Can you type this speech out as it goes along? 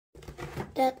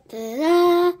Da, da,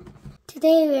 da.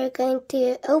 Today we're going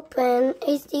to open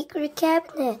a secret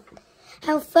cabinet.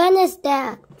 How fun is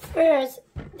that? First,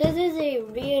 this is a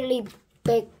really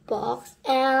big box,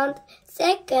 and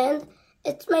second,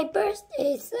 it's my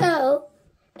birthday, so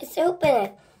let's open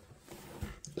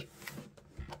it.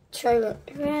 Turn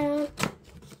it around.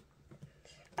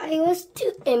 I was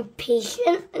too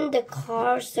impatient in the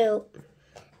car, so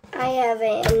I have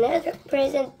another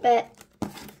present, but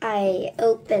I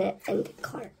open it in the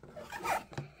car.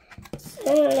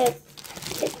 So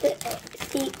let's get the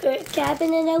secret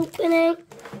cabinet opening.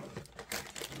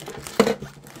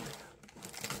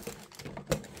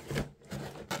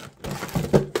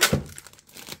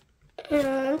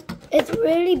 And it's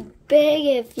really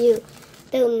big if you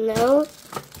don't know.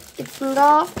 It's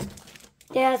not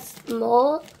that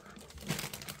small.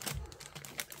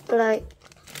 Like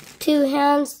 2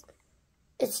 hands,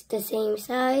 it's the same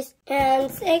size. And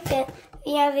second,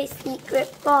 we have a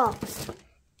secret box.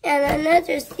 And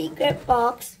another secret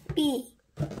box B.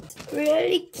 It's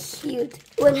really cute.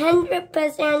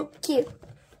 100% cute.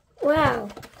 Wow.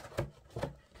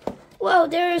 Wow,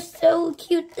 there are so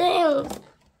cute things.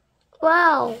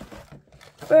 Wow.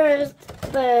 First,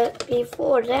 but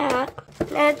before that,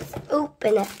 let's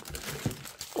open it.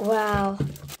 Wow.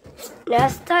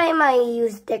 Last time I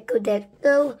used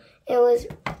Deco, it was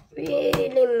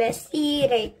really messy,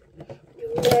 like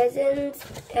resins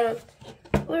and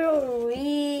were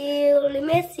really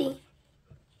messy.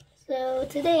 So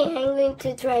today I'm going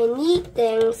to try neat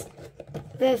things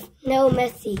with no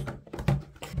messy.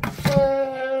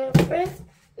 First,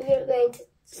 we're going to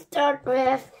start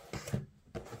with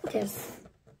this.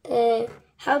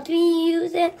 How do we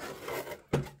use it?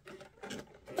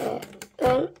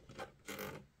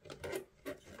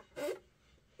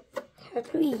 How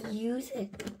do we use it?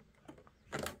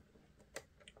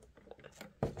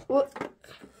 What?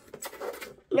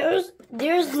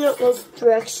 There's no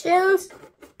instructions.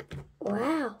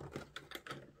 Wow.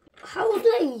 How do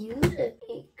I use it?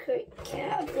 Secret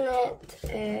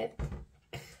cabinet.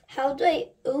 How do I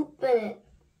open it?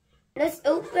 Let's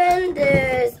open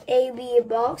this AB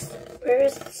box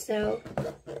first, so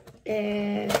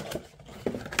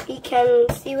we can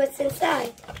see what's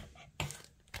inside.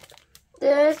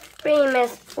 This frame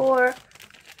is for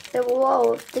the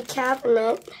wall of the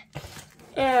cabinet,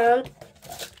 and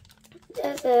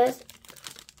this is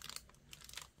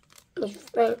a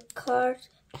front card.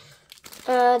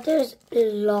 There's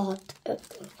a lot of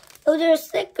things. Oh, there's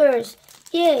stickers!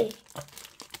 Yay!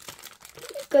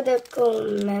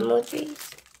 Deco memories.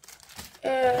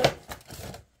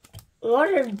 What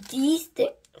are these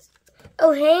things?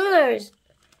 Oh, hangers!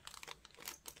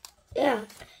 Yeah.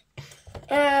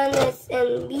 And it's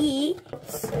in B.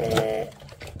 Let's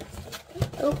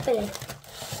open it.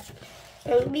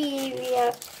 In B, we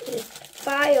have these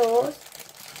files.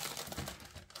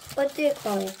 What do you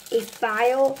call it? A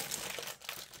file?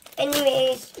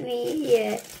 Anyways,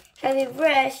 we have a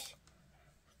brush.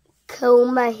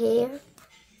 Comb my hair.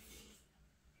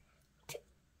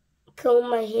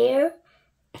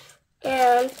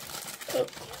 And a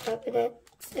cabinet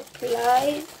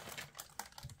supplies.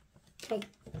 Like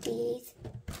these.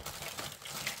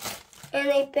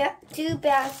 And two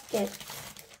baskets.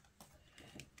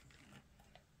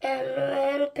 And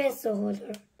one pencil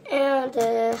holder. And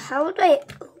how do I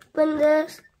open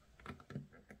this?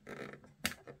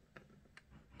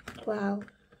 Wow.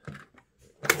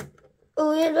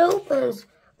 Oh, it opens.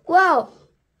 Wow.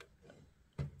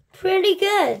 Pretty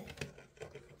good.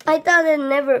 I thought it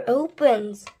never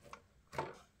opens.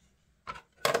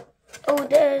 Oh,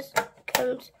 this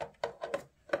comes.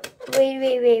 Wait.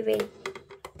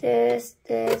 This,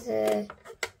 put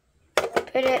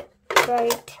it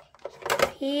right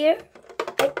here,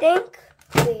 I think.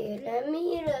 Wait, let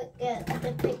me look at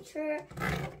the picture.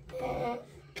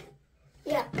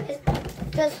 Yeah,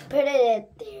 just put it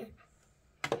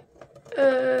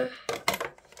there.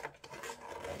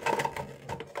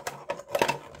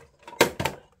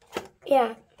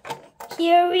 Yeah,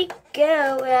 here we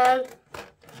go, and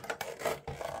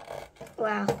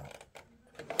wow.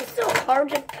 It's so hard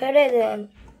to put it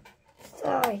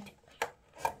inside.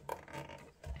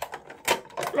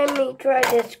 Let me try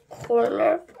this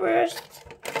corner first.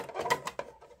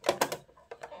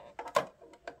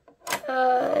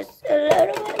 It's a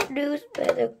little bit loose,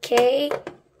 but okay.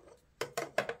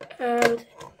 And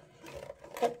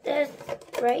put this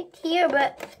right here,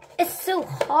 but it's so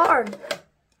hard.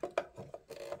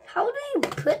 How do you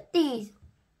put these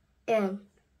in?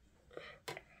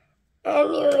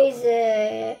 Anyways,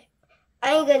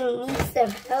 I'm gonna need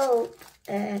some help.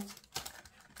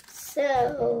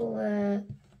 So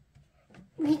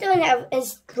we don't have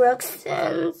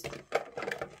instructions,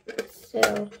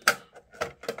 so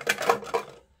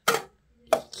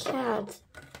we can't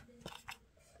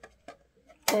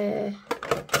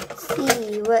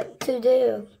see what to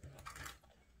do.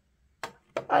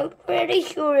 I'm pretty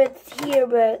sure it's here,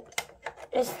 but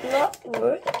it's not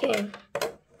working.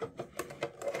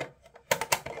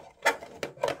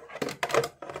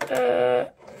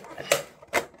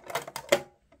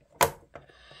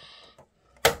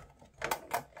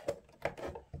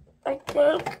 I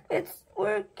think it's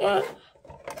working.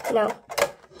 No.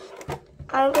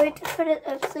 I'm going to put it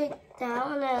upside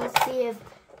down and see if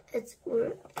it's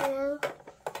working.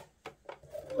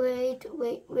 Wait.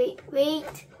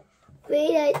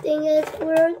 I think it's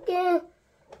working.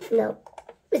 No,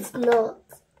 it's not.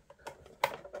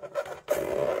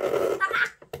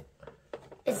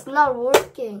 It's not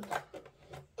working.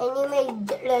 Anyway,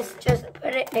 let's just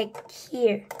put it like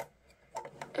here.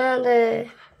 And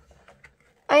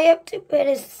I have to put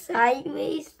it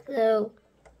sideways, so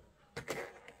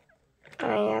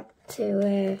I have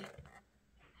to,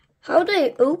 how do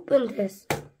I open this?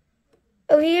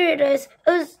 Oh, here it is.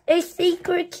 Oh, it's a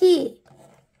secret key.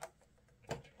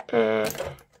 And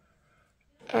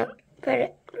put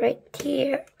it right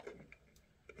here.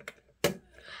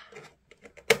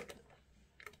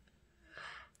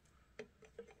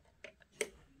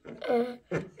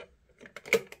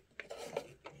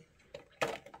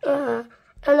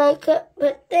 And I could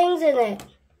put things in it.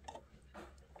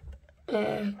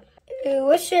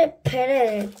 What should I put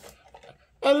it in?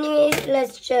 Anyways,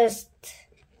 let's just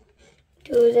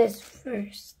do this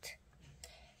first.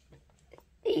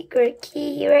 Secret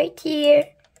key right here.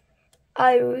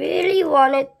 I really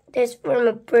wanted this for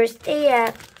my birthday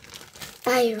and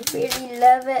I really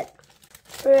love it.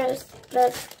 First,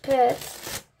 let's put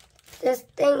this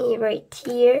thingy right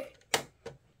here.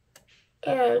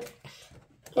 And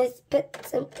let's put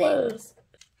some things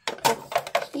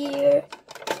here.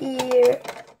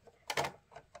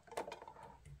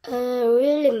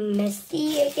 Really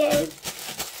messy again.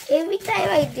 Every time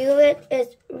I do it,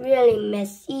 it's really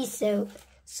messy, so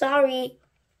sorry.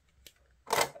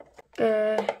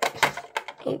 A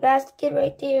basket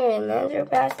right there, another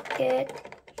basket,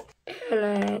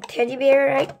 and a teddy bear,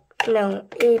 right? No,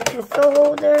 a pencil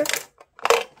holder.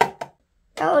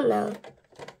 Oh no.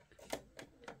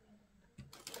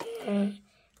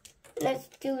 Let's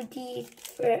do these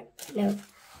first. No,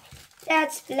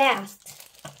 that's last.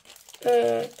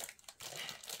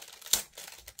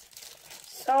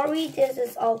 Sorry, this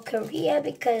is all Korea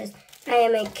because I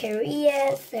am in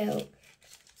Korea, so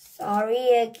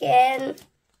sorry again.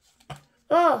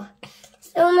 Oh,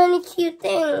 so many cute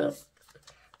things.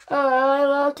 Oh, I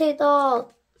want it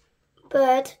all,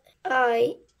 but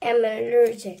I am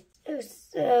allergic.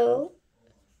 So,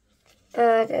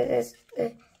 that is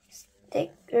the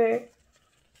sticker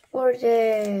for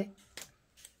this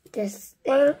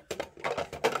thing.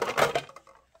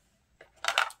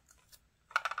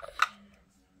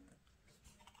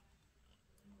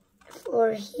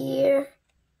 For here,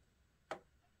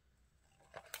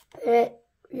 but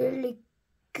really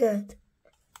good.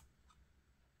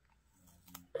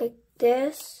 Like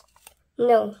this,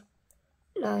 no,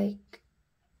 like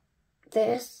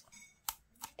this,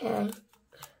 and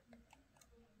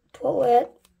pull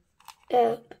it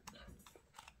up.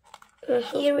 And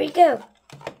here we go.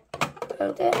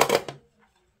 Okay.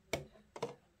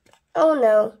 Oh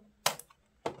no.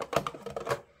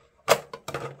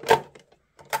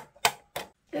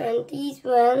 And these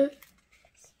ones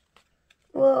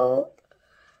will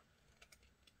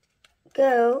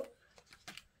go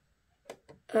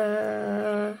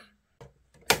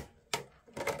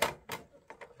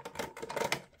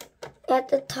at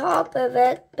the top of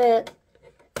it, but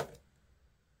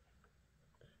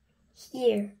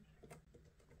here.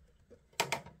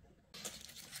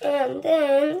 And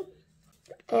then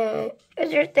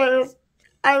other things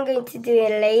I'm going to do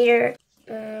it later.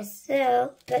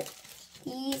 So, but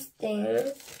these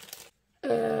things,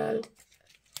 and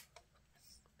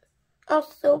oh,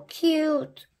 so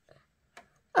cute.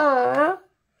 Yeah,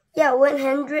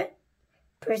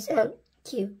 100%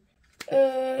 cute.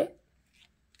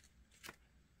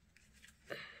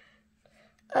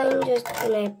 I'm just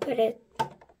gonna put it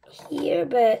here,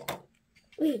 but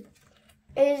wait,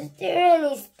 is there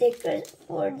any stickers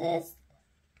for this?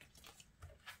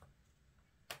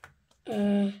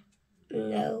 No.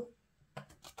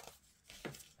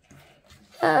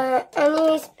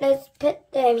 Anyways, let's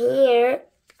put them here.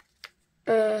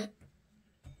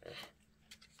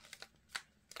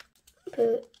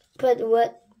 Put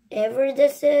whatever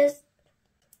this is.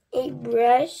 A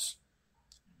brush.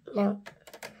 No.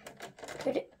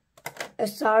 Put it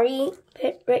sorry,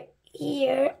 put right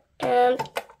here, and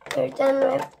we're done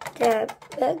with the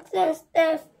books and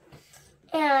stuff.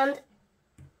 And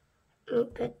we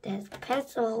put this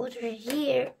pencil holder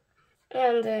here,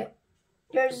 and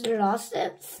there's lots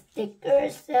of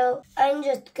stickers, so I'm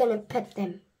just gonna put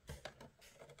them.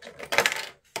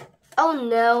 Oh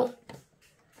no,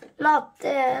 not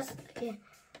this. Okay.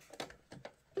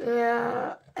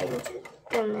 Yeah, I'm just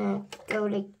gonna go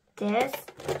like this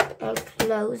and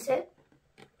close it.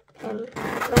 And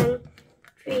 1,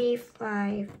 3,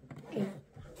 5, 8.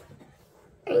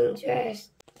 I'm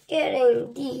just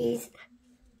getting these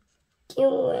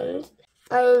cute ones.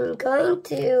 I'm going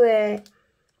to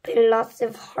put lots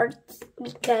of hearts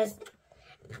because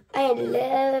I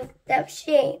love that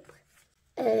shape.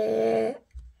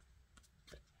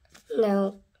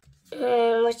 No.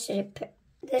 What should I put?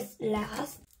 This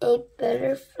last. A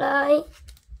butterfly.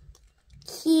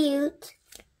 Cute.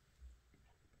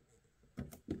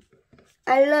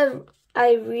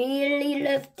 I really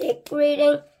love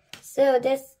decorating, so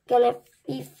this is gonna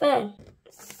be fun.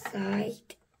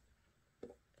 Side.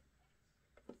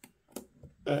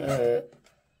 I'm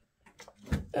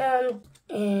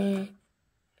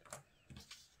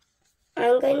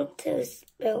going to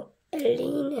spell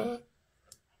Alina.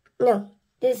 No,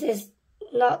 this is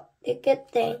not the good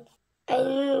thing.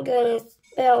 I'm gonna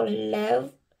spell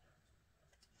love.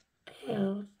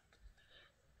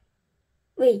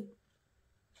 Wait.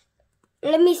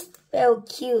 Let me spell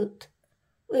cute.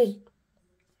 Wait.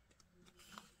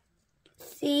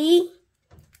 See?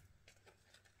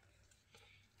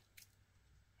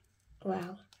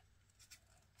 Wow.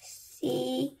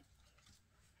 C.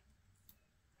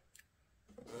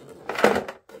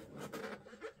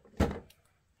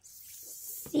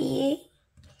 C.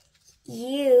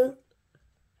 U.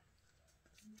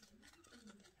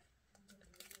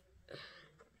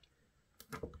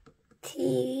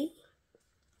 T.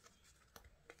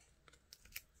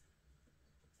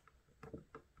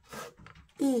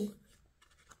 E.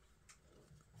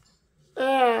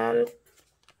 And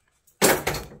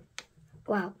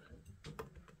wow,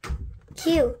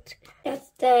 cute. That's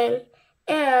done.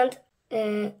 And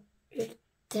then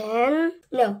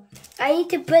no, I need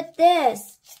to put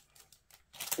this.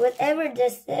 Whatever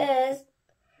this is,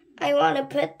 I want to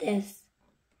put this.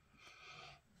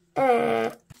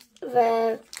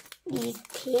 These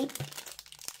tape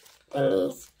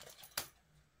thingies.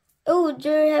 Oh,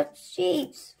 they have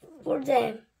shapes for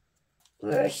them.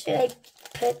 Where should I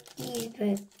put these?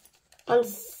 But on the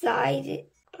side,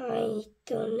 I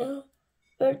don't know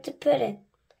where to put it.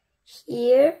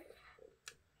 Here.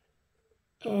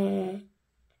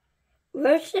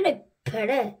 Where should I put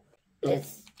it?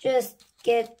 Let's just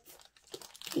get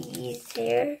these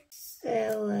here.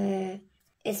 So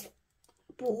it's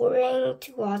boring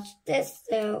to watch this,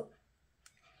 so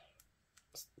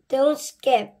don't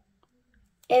skip.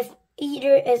 If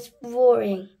either is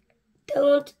boring,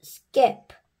 don't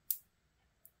skip.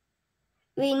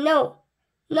 We know.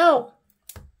 No.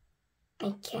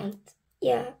 I can't.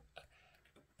 Yeah.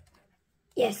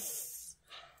 Yes.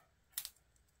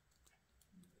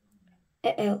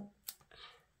 Uh-oh.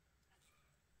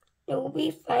 It will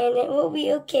be fine. It will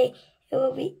be okay. It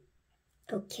will be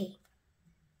okay.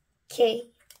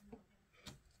 Okay.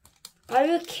 Are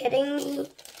you kidding me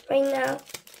right now?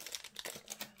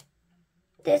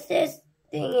 This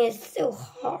thing is so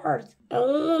hard.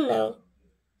 Oh no.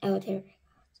 Oh, there.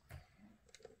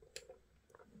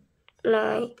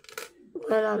 9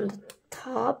 went on the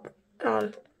top.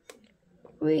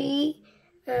 3.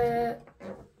 Where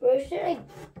should I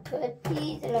put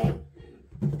these? Like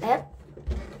up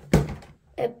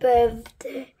above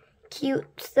the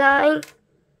cute sign.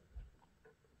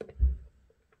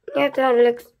 Yeah, that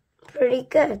looks pretty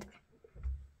good.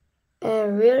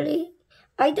 Really?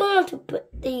 I don't want to put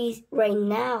these right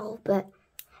now, but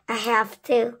I have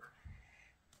to.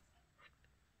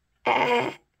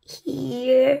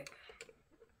 Here.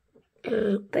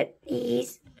 And put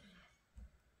these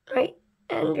right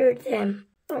under them.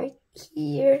 Right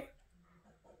here.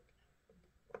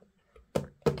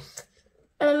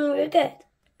 And we're good.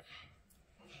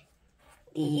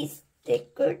 These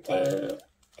sticker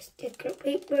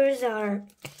papers are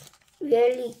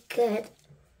really good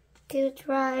to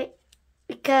try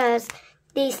because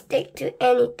they stick to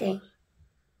anything,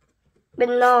 but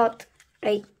not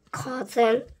like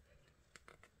cotton.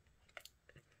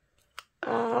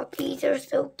 Oh, these are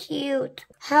so cute.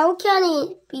 How can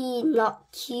it be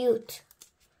not cute?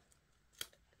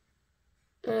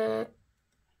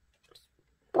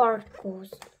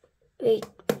 Sparkles. Wait.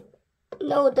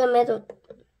 No, the middle.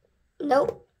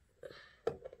 Nope.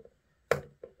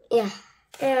 Yeah.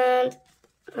 And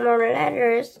more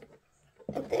letters.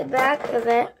 At the back of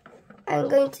it, I'm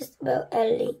going to spell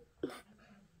Ellie,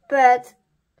 but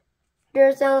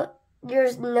there's no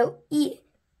E.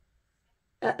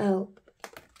 Uh-oh.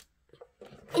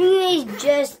 Anyways,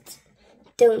 just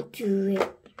don't do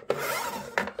it.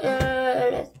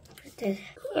 Let's put it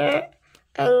here.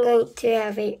 I'm going to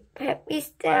have a happy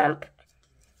stamp.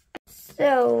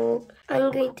 So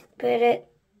I'm going to put it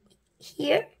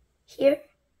here.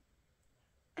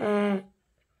 Where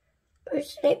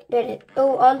should I put it?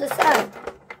 Oh, on the side.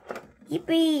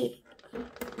 Yippee!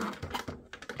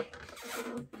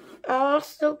 Oh,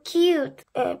 so cute.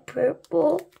 And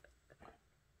purple.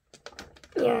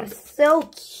 Yeah, so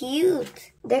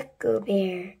cute. Deco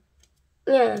bear.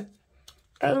 Yeah,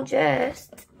 I'm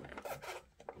just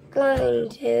going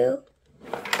to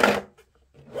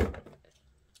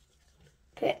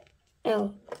put,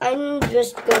 no, I'm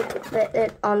just going to put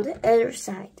it on the other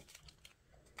side.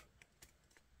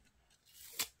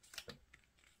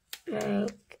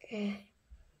 Like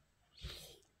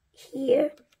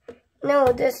here.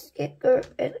 No, the sticker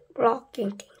is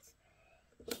blocking things.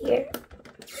 Here.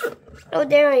 Oh,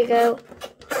 there we go.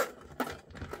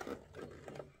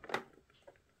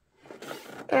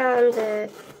 And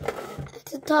at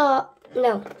the top,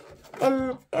 no,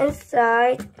 and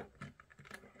inside.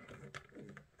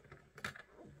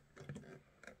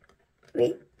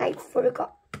 Wait, I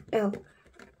forgot. Oh.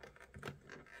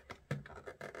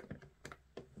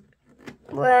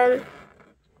 1,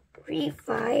 3,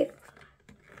 5,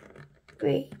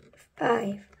 3,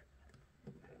 5.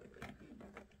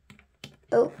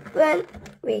 Open.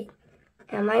 Wait,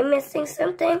 am I missing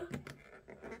something?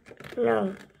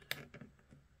 No.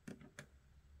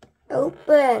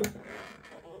 Open.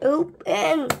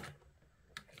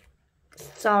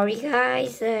 Sorry,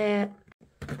 guys.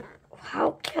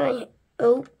 How can I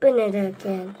open it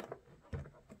again?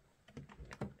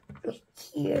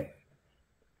 Here.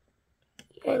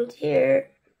 And here.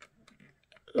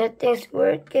 Nothing's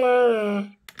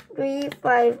working. 3,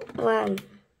 5, 1.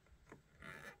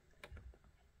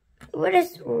 What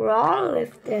is wrong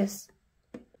with this?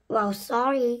 Well,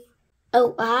 sorry.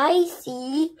 Oh, I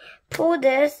see. Pull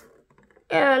this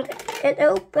and it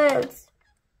opens.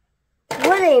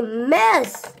 What a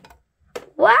mess.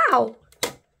 Wow.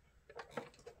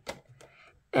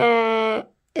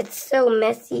 It's so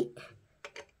messy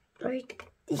right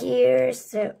here.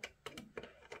 So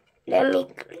let me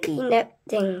clean up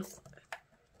things.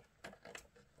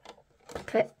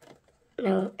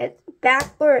 No, it's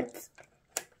backwards.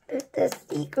 Put the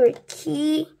secret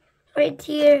key right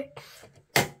here.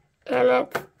 And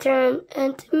it's turned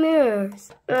into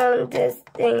mirrors. And this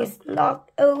thing is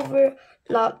knocked over.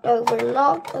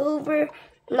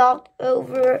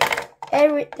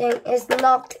 Everything is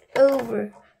knocked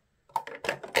over.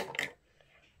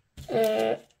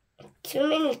 Too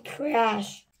many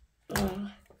trash.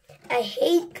 I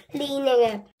hate cleaning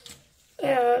up.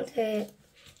 And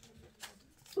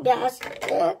that's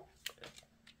it.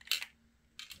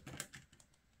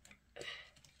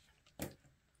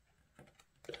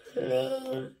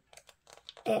 Name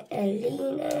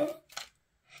Elena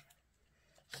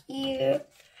here.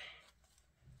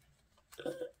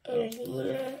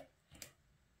 Elena.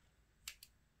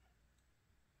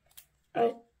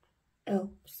 Oh,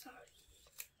 sorry.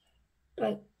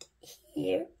 Right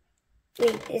here.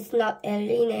 Wait, it's not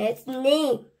Elena, it's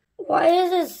name. Why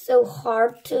is it so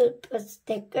hard to put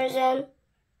stickers in?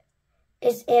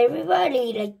 Is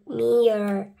everybody like me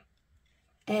or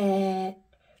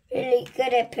really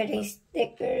good at putting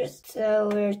stickers, so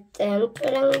we're done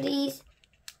putting these.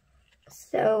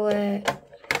 So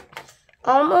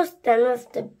almost done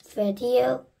with the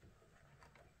video,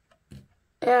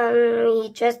 and we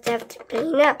just have to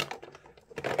clean up.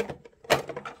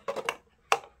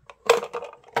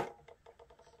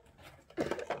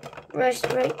 Brush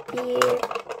right here,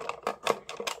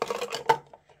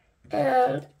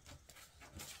 and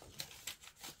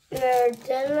we're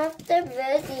done with the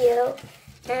video.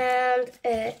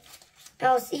 And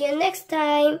I'll see you next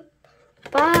time.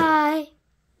 Bye.